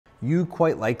You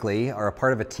quite likely are a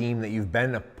part of a team that you've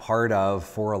been a part of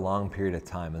for a long period of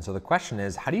time. And so the question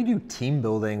is, how do you do team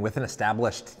building with an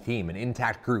established team, an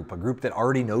intact group, a group that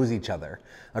already knows each other,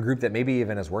 a group that maybe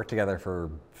even has worked together for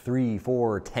 3,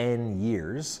 4, 10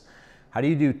 years? How do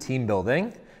you do team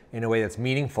building in a way that's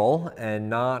meaningful and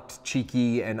not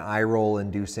cheeky and eye roll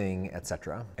inducing,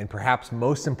 etc.? And perhaps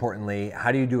most importantly,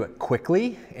 how do you do it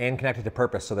quickly and connected to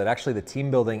purpose so that actually the team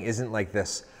building isn't like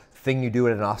this thing you do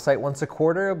at an offsite once a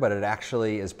quarter, but it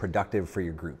actually is productive for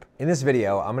your group? In this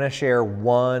video, I'm gonna share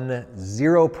one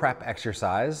zero prep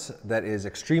exercise that is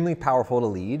extremely powerful to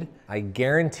lead. I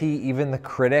guarantee even the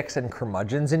critics and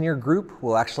curmudgeons in your group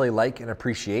will actually like and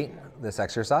appreciate this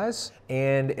exercise.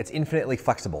 And it's infinitely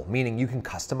flexible, meaning you can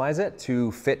customize it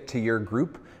to fit to your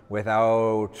group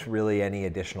without really any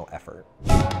additional effort.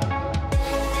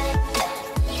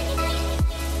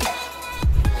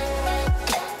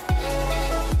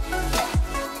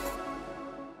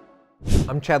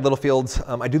 I'm Chad Littlefield.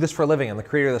 I do this for a living. I'm the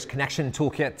creator of this connection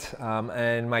toolkit.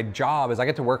 And my job is I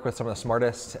get to work with some of the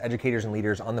smartest educators and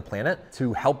leaders on the planet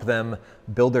to help them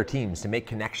build their teams, to make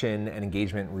connection and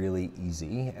engagement really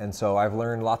easy. And so I've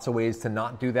learned lots of ways to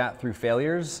not do that through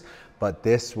failures, but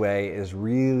this way is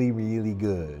really, really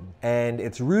good. And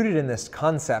it's rooted in this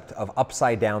concept of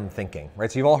upside down thinking,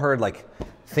 right? So you've all heard like,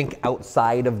 think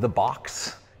outside of the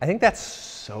box. I think that's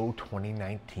so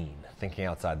 2019, thinking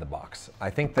outside the box. I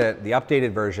think that the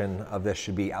updated version of this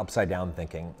should be upside down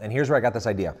thinking. And here's where I got this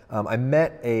idea. I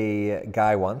met a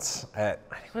guy once at,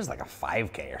 I think it was like a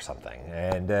 5K or something.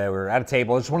 And we were at a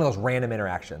table, it's one of those random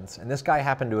interactions. And this guy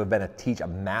happened to have been a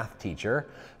math teacher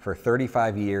for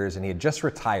 35 years, and he had just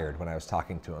retired when I was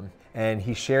talking to him. And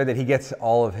he shared that he gets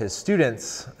all of his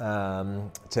students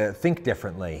to think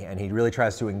differently, and he really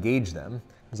tries to engage them.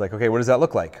 I was like, okay, what does that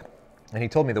look like? And he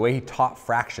told me the way he taught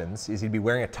fractions is he'd be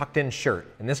wearing a tucked in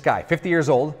shirt. And this guy, 50 years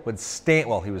old, would stand,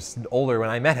 well, he was older when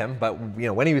I met him, but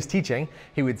when he was teaching,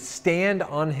 he would stand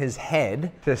on his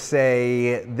head to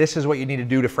say, this is what you need to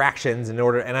do to fractions in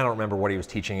order, and I don't remember what he was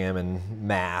teaching him in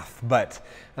math, but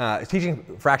teaching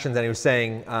fractions, and he was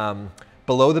saying,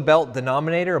 below the belt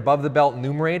denominator, above the belt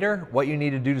numerator, what you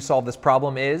need to do to solve this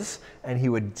problem is, and he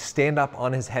would stand up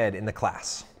on his head in the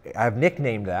class. I've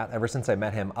nicknamed that, ever since I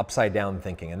met him, upside down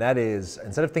thinking. And that is,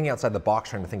 instead of thinking outside the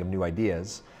box trying to think of new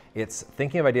ideas, it's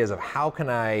thinking of ideas of how can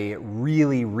I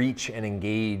really reach and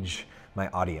engage my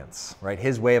audience, right?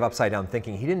 His way of upside down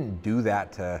thinking, he didn't do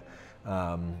that to,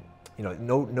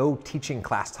 no teaching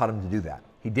class taught him to do that.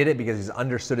 He did it because he's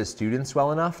understood his students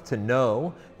well enough to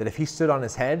know that if he stood on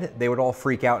his head, they would all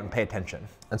freak out and pay attention.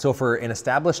 And so for an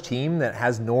established team that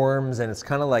has norms and it's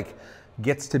kind of like,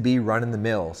 gets to be run in the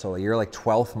mill. So your like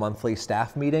 12th monthly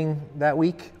staff meeting that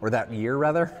week, or that year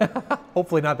rather,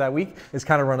 hopefully not that week, is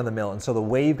kind of run in the mill. And so the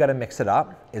way you've got to mix it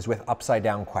up is with upside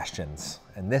down questions.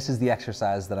 And this is the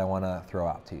exercise that I want to throw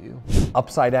out to you.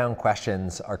 Upside down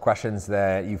questions are questions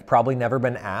that you've probably never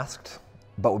been asked,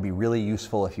 but would be really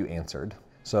useful if you answered.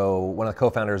 So one of the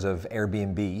co-founders of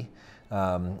Airbnb,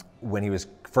 when he was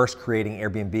first creating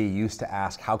Airbnb, used to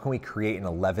ask, how can we create an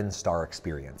 11-star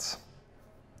experience?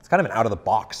 It's kind of an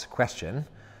out-of-the-box question,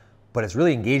 but it's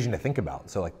really engaging to think about.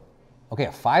 So like, okay,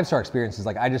 a 5-star experience is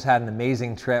like, I just had an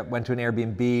amazing trip, went to an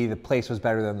Airbnb, the place was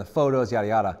better than the photos, yada,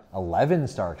 yada.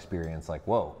 11-star experience, like,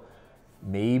 whoa,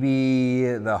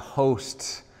 maybe the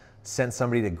host sent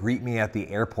somebody to greet me at the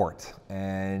airport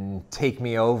and take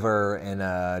me over in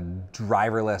a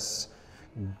driverless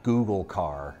Google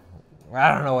car.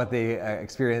 I don't know what the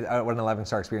experience, what an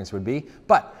 11-star experience would be,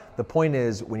 but the point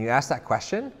is, when you ask that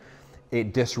question,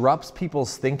 it disrupts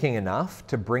people's thinking enough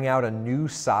to bring out a new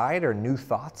side or new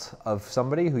thoughts of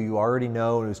somebody who you already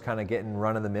know and who's kind of getting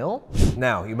run of the mill.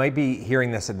 Now, you might be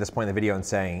hearing this at this point in the video and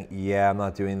saying, yeah, I'm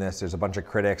not doing this. There's a bunch of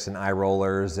critics and eye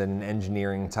rollers and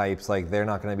engineering types, like they're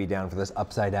not gonna be down for this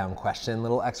upside down question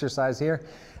little exercise here.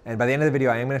 And by the end of the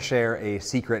video, I am gonna share a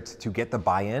secret to get the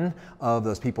buy-in of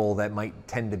those people that might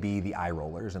tend to be the eye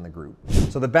rollers in the group.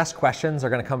 So the best questions are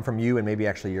gonna come from you and maybe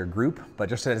actually your group, but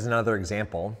just as another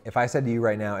example, if I said to you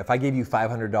right now, if I gave you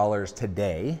 $500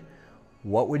 today,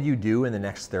 what would you do in the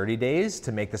next 30 days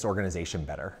to make this organization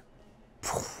better?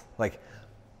 Like,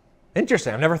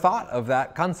 interesting, I've never thought of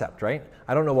that concept, right?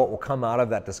 I don't know what will come out of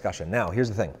that discussion. Now, here's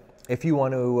the thing. If you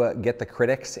want to get the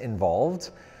critics involved,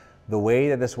 the way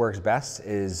that this works best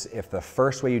is if the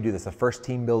first way you do this, the first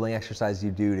team building exercise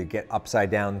you do to get upside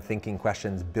down thinking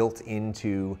questions built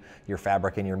into your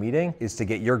fabric in your meeting is to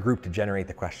get your group to generate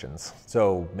the questions.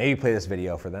 So maybe play this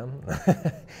video for them,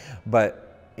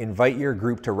 but invite your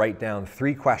group to write down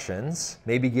 3 questions,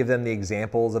 maybe give them the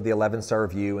examples of the 11-star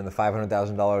review and the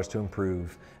 $500,000 to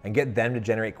improve, and get them to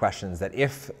generate questions that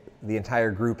if the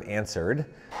entire group answered,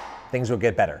 things would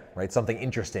get better, right? Something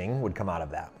interesting would come out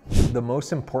of that. The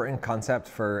most important concept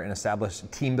for an established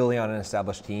team building on an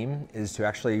established team is to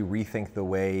actually rethink the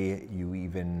way you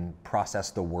even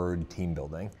process the word team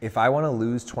building. If I want to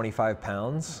lose 25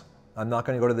 pounds, I'm not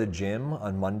going to go to the gym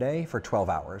on Monday for 12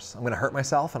 hours. I'm going to hurt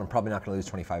myself and I'm probably not going to lose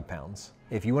 25 pounds.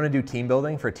 If you want to do team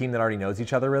building for a team that already knows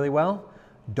each other really well,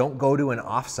 don't go to an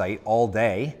offsite all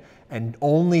day and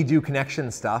only do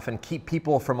connection stuff and keep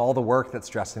people from all the work that's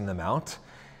stressing them out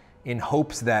in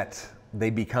hopes that they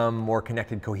become more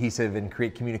connected, cohesive, and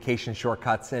create communication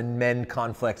shortcuts and mend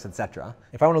conflicts, etc.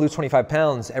 If I want to lose 25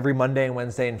 pounds, every Monday and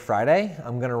Wednesday and Friday,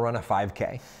 I'm going to run a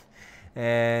 5K.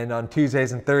 And on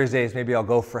Tuesdays and Thursdays, maybe I'll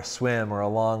go for a swim or a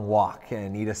long walk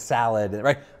and eat a salad,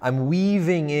 right? I'm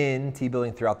weaving in team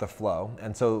building throughout the flow.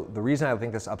 And so the reason I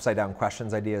think this upside down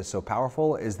questions idea is so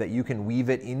powerful is that you can weave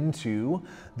it into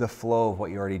the flow of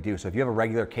what you already do. So if you have a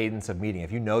regular cadence of meeting,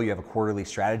 if you know you have a quarterly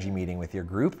strategy meeting with your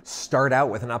group, start out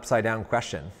with an upside down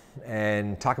question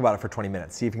and talk about it for 20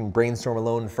 minutes. See if you can brainstorm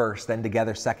alone first, then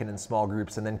together second in small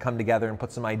groups, and then come together and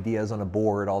put some ideas on a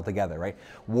board all together, right?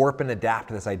 Warp and adapt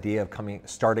to this idea of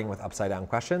starting with upside down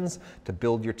questions to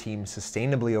build your team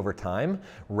sustainably over time,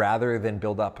 rather than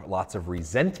build up lots of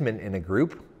resentment in a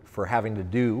group for having to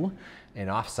do an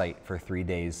offsite for 3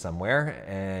 days somewhere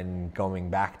and going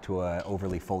back to an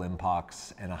overly full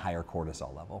inbox and a higher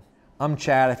cortisol level. I'm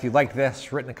Chad. If you like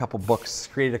this, written a couple books,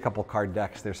 created a couple card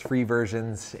decks. There's free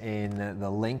versions in the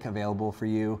link available for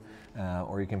you,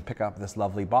 or you can pick up this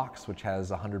lovely box, which has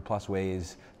 100+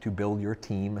 ways to build your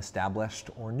team,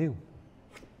 established or new.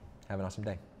 Have an awesome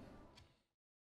day.